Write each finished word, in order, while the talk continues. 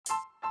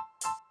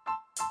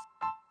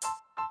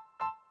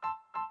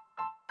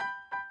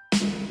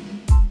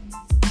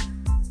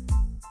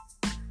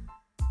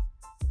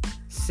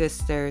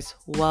sisters,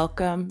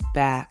 welcome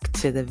back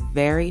to the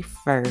very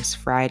first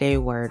Friday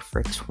Word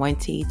for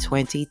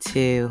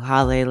 2022.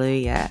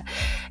 Hallelujah.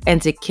 And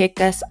to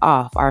kick us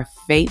off, our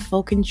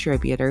faithful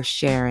contributor,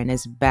 Sharon,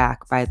 is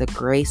back by the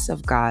grace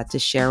of God to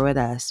share with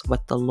us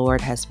what the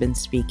Lord has been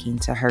speaking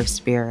to her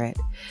spirit.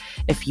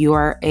 If you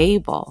are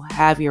able,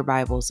 have your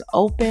Bibles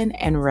open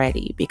and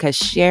ready, because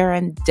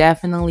Sharon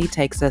definitely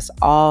takes us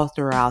all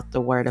throughout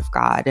the Word of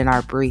God in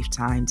our brief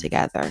time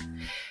together.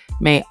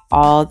 May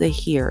all the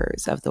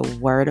hearers of the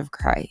Word of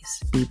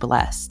Christ be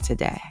blessed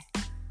today.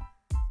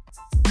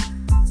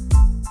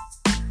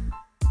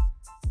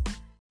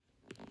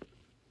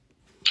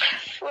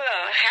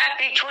 Well,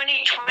 happy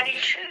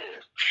 2022.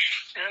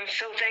 I'm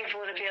so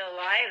thankful to be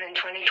alive in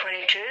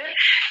 2022.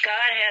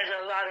 God has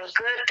a lot of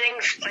good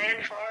things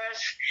planned for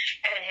us,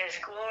 and His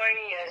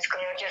glory is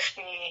going to just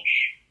be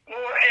more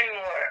and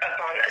more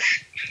upon us.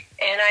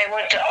 And I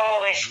want to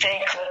always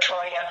thank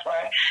Latoya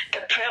for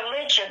the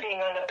privilege of being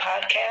on the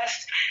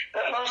podcast,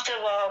 but most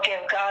of all,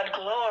 give God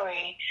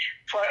glory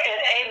for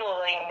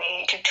enabling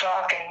me to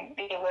talk and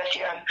be with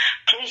you. I'm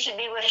pleased to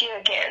be with you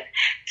again.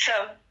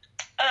 So,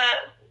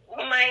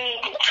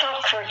 my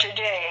talk for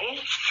today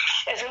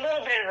is a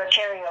little bit of a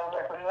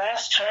carryover from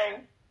last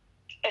time.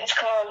 It's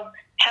called,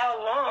 How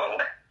Long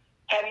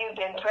Have You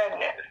Been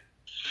Pregnant?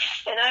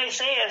 In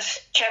Isaiah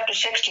chapter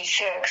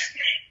 66,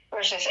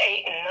 verses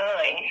 8 and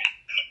 9,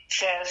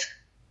 says,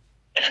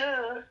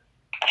 Who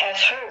has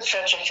heard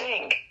such a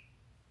thing?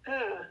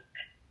 Who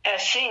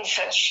has seen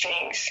such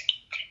things?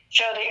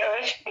 Shall the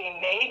earth be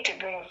made to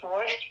bring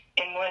forth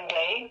in one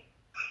day?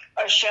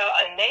 Or shall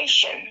a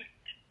nation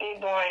be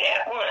born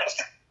at once?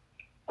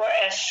 For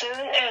as soon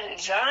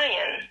as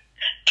Zion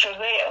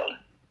travailed,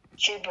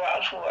 she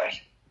brought forth.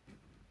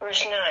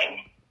 Verse 9,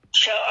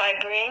 Shall I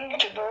bring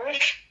to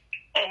birth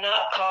and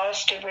not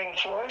cause to bring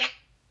forth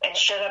and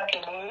shut up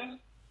the womb?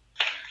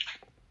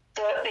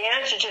 So the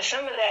answer to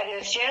some of that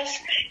is yes,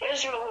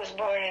 Israel was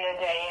born in a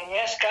day, and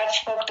yes, God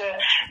spoke the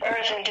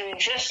earth into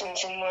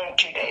existence in 1 or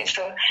 2 days.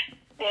 So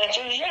the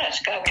answer is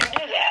yes, God can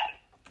do that.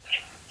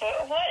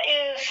 But what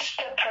is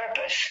the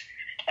purpose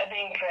of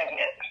being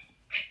pregnant?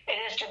 It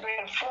is to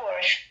bring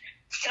forth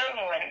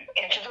someone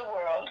into the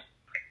world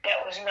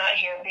that was not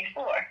here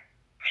before.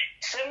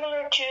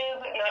 Similar to,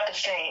 but not the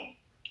same.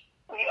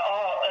 We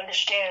all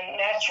understand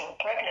natural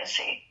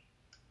pregnancy.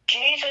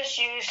 Jesus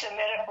used the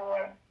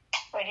metaphor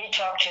when he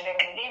talked to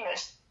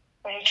Nicodemus,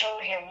 when he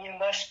told him, you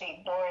must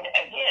be born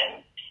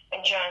again,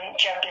 in John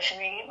chapter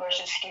 3,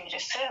 verses 3 to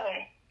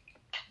 7.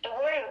 The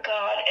Word of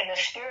God and the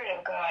Spirit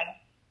of God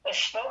is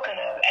spoken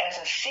of as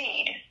a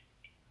seed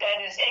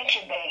that is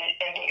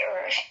incubated in the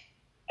earth.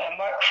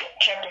 Mark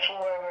chapter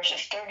 4,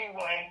 verses 31,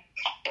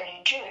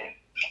 32.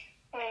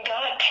 When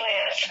God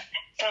plants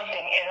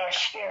something in our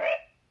spirit,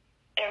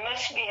 there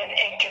must be an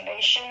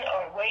incubation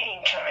or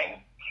waiting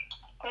time.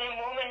 When a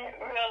woman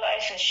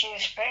realizes she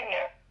is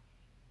pregnant,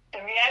 the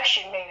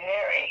reaction may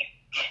vary.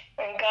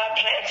 When God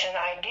plants an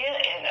idea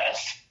in us,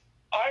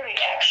 our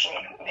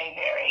reaction may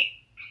vary.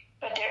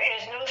 But there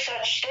is no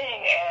such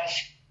thing as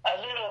a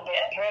little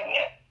bit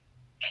pregnant.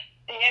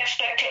 The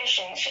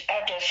expectations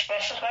after a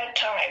specified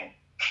time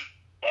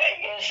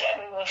is that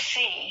we will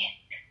see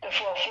the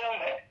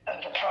fulfillment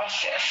of the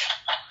process.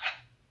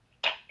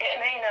 It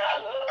may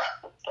not look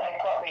like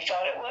what we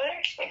thought it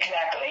would,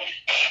 exactly,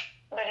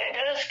 but it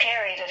does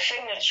carry the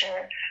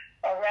signature,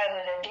 or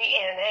rather the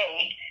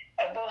DNA,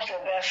 of both the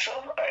vessel,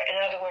 or in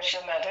other words, the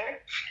mother,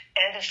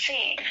 and the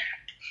seed.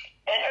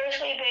 An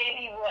earthly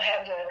baby will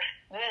have the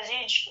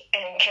visage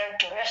and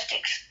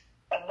characteristics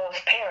of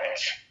both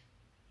parents.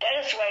 That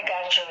is why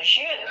God chose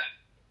you.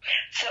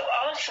 So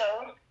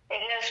also,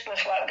 it is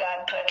with what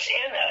God puts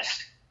in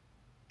us.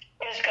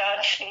 Is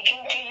God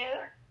speaking to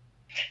you?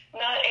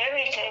 Not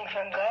everything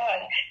from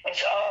God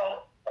is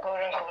all,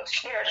 quote-unquote,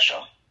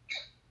 spiritual.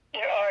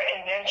 There are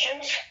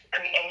inventions,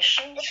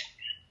 creations,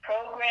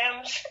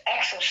 programs,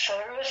 acts of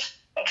service,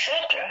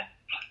 etc.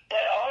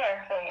 that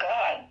are from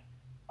God.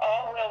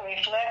 All will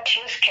reflect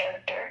His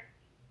character,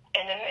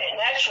 and the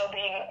natural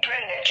being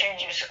pregnant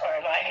changes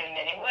our life in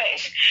many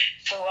ways.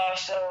 So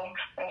also,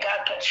 when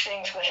God puts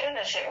things within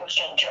us, it will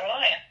change our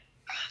life.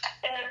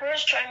 In the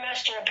first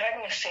trimester of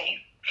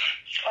pregnancy,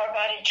 our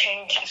body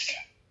changes.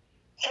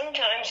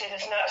 Sometimes it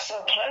is not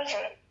so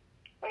pleasant.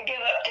 We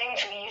give up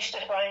things we used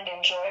to find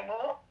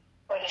enjoyable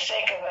for the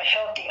sake of a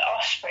healthy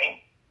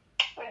offspring.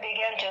 We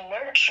begin to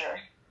nurture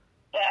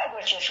that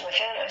which is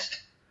within us.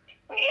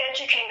 We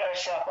educate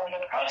ourselves on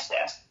the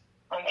process,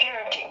 on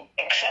parenting,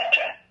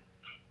 etc.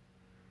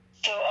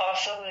 So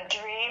also the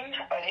dream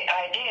or the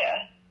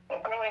idea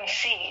of growing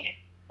seed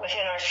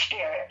within our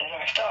spirit and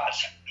our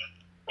thoughts.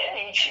 It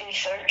needs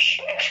research,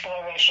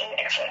 exploration,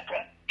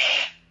 etc.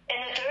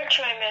 In the third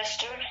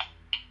trimester,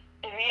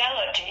 in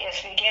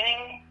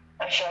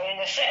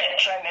the second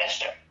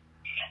trimester,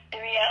 the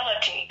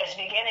reality is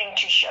beginning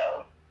to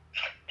show.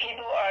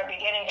 People are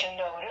beginning to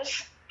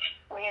notice.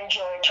 We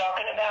enjoy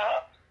talking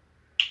about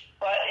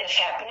what is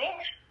happening.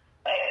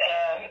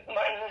 Like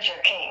Martin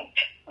Luther King,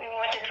 we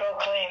want to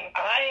proclaim,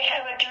 I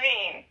have a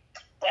dream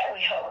that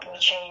we hope will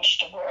change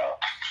the world.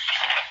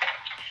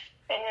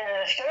 And in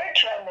the third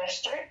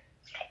trimester,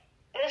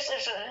 this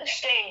is a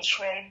stage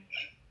when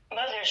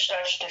mother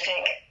starts to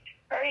think,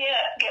 hurry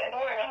up, get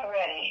born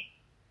already.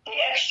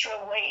 The extra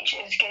weight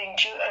is getting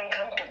too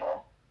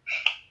uncomfortable.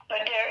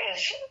 But there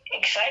is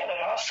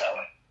excitement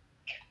also.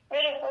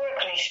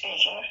 Metaphorically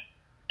speaking,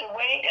 the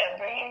weight of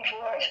bringing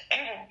forth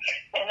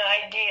an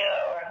idea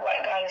or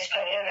what God has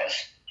put in us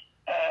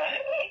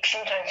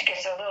sometimes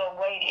gets a little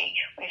weighty.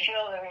 We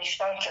feel the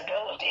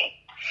responsibility.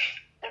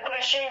 The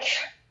questions,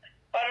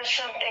 what if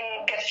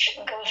something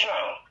goes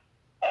wrong?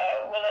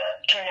 Will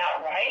it turn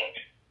out right?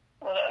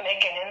 Will it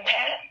make an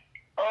impact?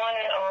 On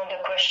and on the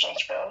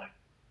questions go.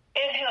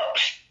 It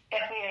helps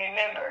if we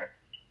remember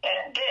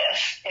that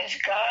this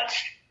is God's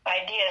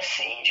idea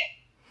seed.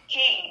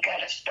 He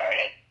got it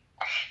started.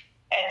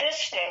 At this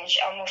stage,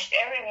 almost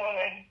every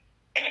woman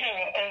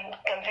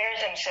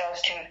compares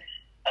themselves to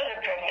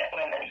other pregnant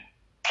women.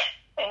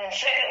 And in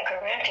 2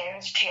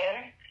 Corinthians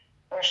 10,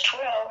 verse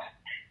 12,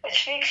 it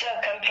speaks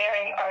of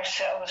comparing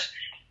ourselves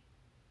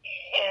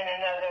in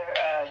another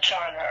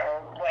genre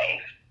or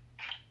way.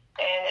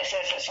 And it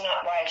says it's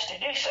not wise to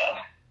do so.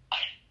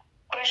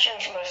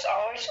 Questions most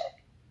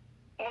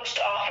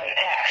often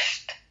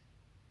asked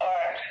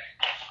are,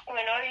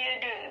 when are you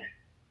due?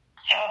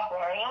 How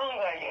far along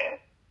are you?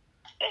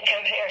 They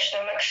compare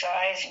stomach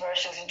size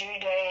versus due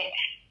date,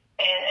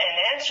 and an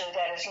answer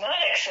that is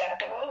not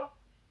acceptable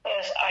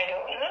is, I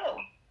don't know.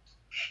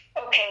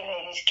 Okay,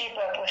 ladies, keep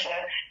up with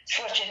the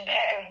switches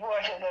back and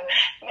forth of the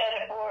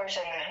metaphors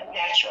and the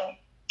natural.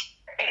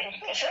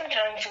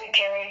 Sometimes we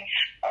carry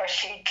our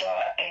seed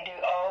thought and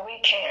do all we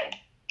can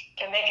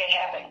to make it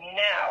happen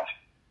now.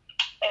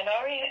 And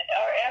our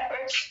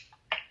efforts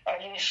are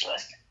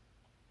useless.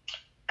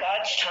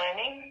 God's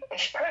timing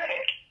is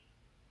perfect.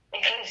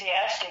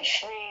 Ecclesiastes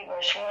 3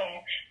 verse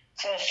 1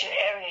 says, to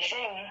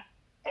everything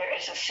there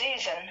is a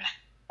season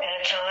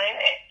and a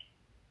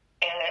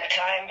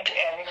time to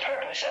every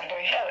purpose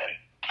under heaven.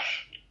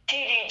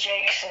 T.D.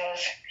 Jakes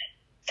says,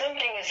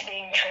 something is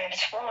being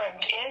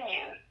transformed in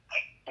you.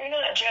 Do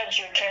not judge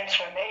your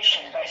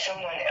transformation by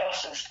someone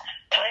else's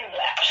time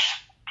lapse.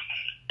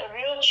 The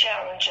real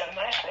challenge of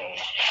my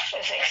faith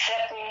is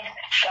accepting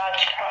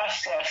God's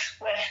process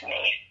with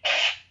me.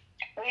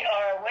 We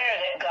are aware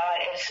that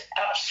God is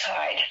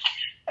outside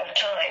of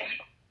time.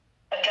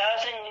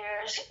 1,000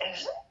 years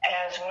is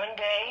as one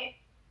day,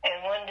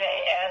 and one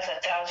day as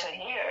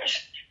 1,000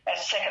 years.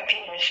 That's 2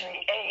 Peter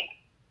 3:8.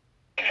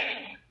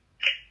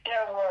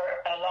 There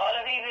were a lot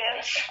of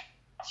events,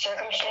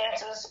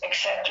 circumstances,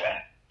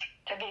 etc.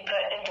 to be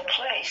put into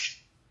place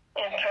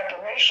in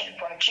preparation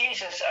for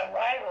Jesus'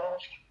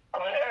 arrival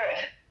on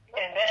earth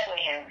in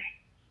Bethlehem.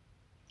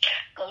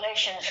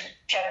 Galatians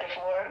chapter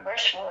 4,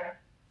 verse 4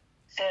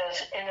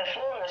 says, in the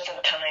fullness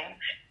of time,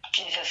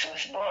 Jesus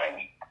was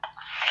born.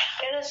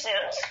 In a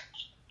sense,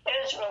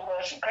 Israel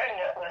was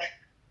pregnant with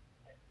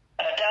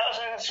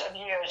thousands of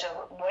years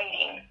of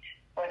waiting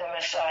for the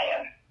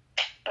Messiah.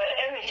 But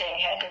everything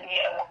had to be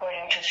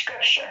according to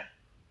Scripture.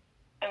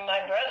 And my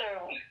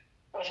brother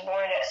was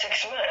born at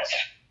 6 months.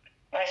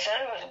 My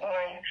son was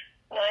born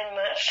 9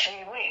 months,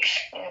 3 weeks,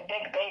 a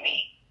big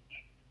baby.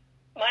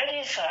 My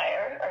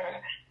desire,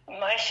 or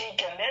my seed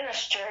to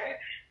minister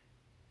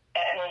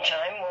at one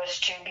time, was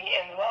to be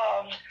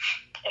involved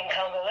in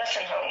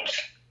convalescent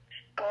homes,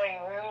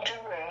 going room to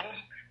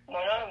room,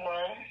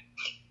 one-on-one,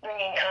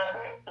 bringing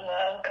comfort,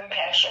 love,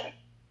 compassion.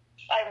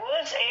 I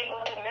was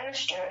able to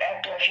minister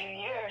after a few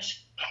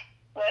years,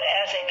 but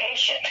as a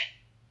patient,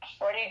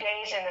 40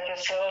 days in the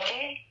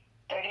facility,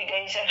 30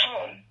 days at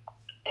home,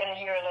 then a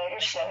year later,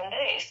 7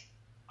 days.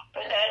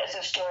 But that is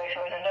a story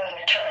for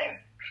another time.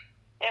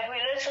 If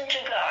we listen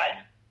to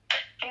God,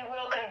 He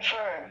will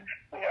confirm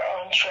we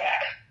are on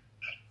track.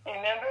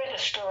 Remember the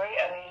story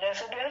of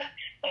Elizabeth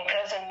and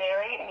cousin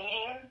Mary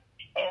meeting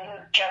in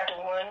Luke chapter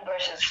 1,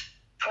 verses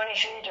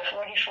 23 to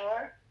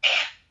 44?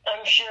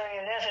 I'm sure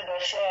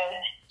Elizabeth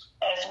said,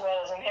 as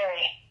well as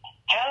Mary,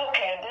 how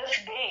can this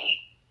be?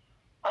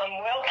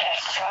 I'm well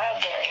past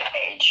childbearing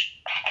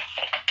age.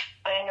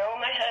 I know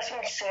my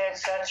husband said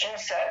such and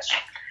such.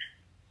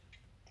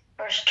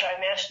 First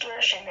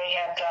trimester, she may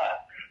have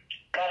thought,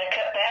 gotta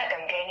cut back,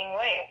 I'm gaining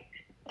weight.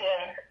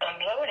 Then I'm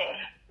bloating.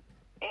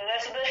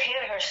 Elizabeth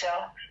hid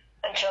herself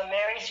until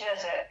Mary's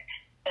visit,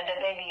 and the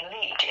baby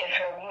leaped in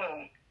her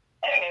womb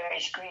at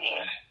Mary's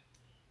greeting.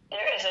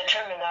 There is a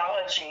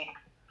terminology,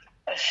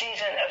 a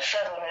season of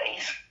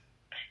subtleties.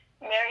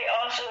 Mary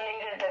also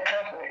needed the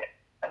comfort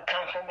of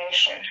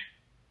confirmation.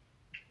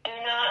 Do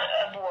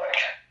not abort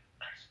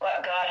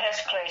what God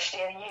has placed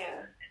in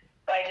you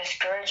by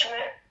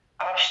discouragement,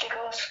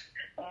 obstacles,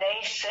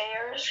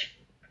 naysayers.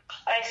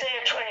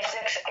 Isaiah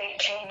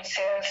 26:18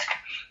 says,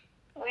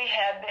 we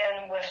have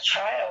been with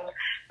trial,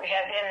 we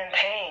have been in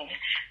pain,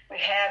 we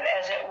have,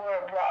 as it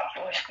were, brought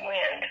forth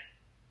wind.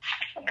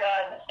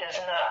 God does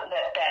not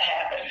let that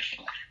happen.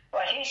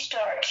 What He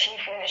starts, He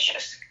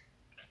finishes.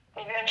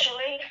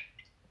 Eventually,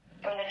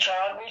 when the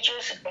child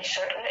reaches a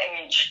certain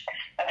age,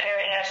 a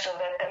parent has to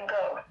let them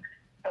go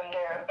from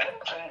their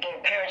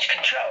parents' manage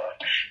control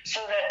so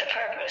that the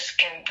purpose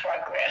can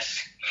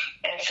progress.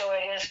 And so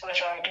it is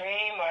with our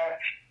dream, our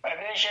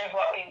vision,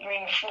 what we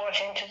bring forth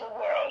into the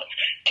world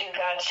to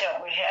God's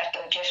help. We have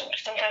to just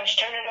sometimes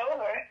turn it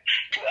over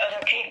to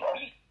other people.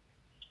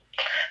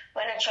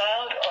 When a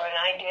child or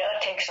an idea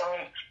takes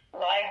on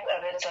life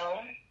of its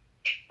own,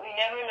 we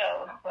never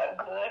know what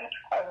good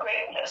or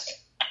greatness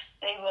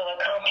they will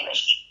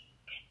accomplish,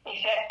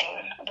 affecting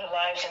the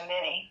lives of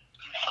many.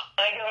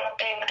 I don't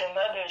think the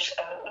mothers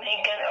of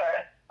Lincoln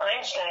or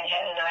Einstein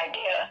had an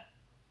idea.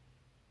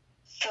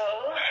 So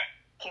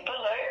keep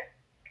alert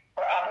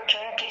for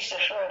opportunities to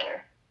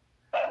further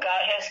what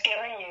God has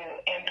given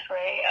you and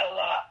pray a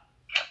lot.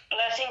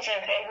 Blessings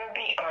and favor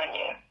be on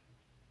you.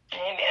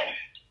 Amen.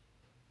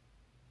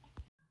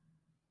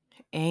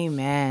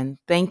 Amen.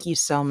 Thank you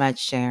so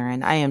much,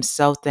 Sharon. I am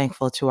so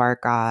thankful to our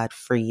God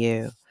for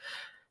you.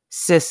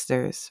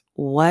 Sisters,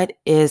 what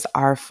is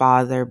our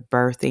Father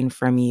birthing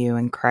from you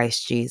in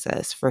Christ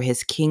Jesus for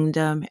his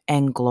kingdom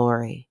and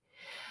glory?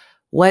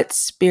 What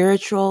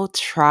spiritual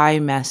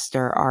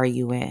trimester are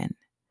you in?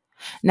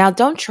 Now,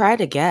 don't try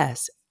to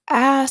guess.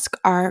 Ask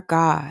our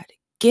God.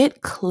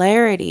 Get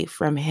clarity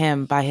from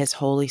him by his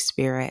Holy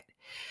Spirit.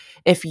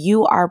 If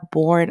you are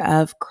born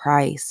of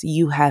Christ,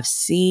 you have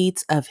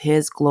seeds of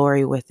his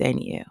glory within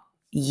you.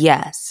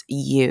 Yes,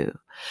 you.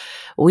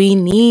 We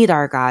need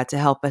our God to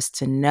help us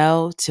to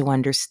know, to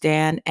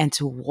understand, and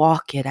to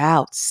walk it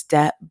out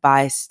step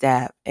by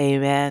step.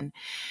 Amen.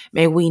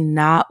 May we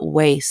not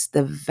waste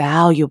the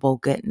valuable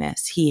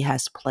goodness he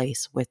has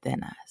placed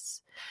within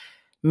us.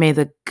 May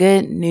the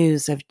good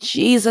news of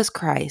Jesus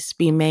Christ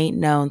be made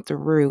known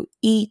through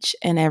each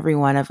and every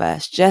one of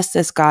us, just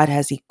as God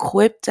has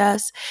equipped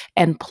us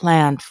and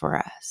planned for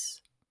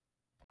us.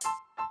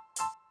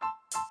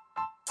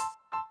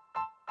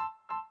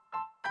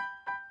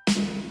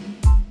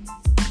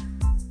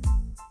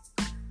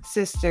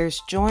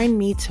 Sisters, join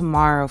me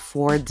tomorrow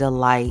for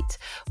Delight.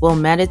 We'll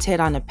meditate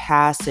on a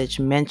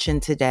passage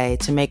mentioned today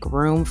to make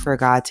room for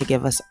God to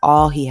give us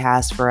all he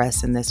has for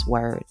us in this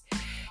word.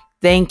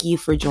 Thank you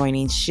for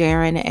joining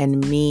Sharon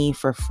and me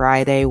for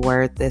Friday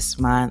Word this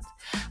month.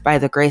 By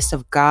the grace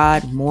of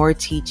God, more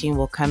teaching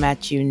will come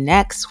at you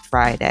next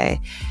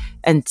Friday.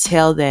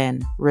 Until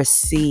then,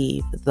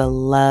 receive the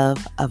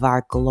love of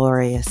our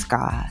glorious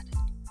God.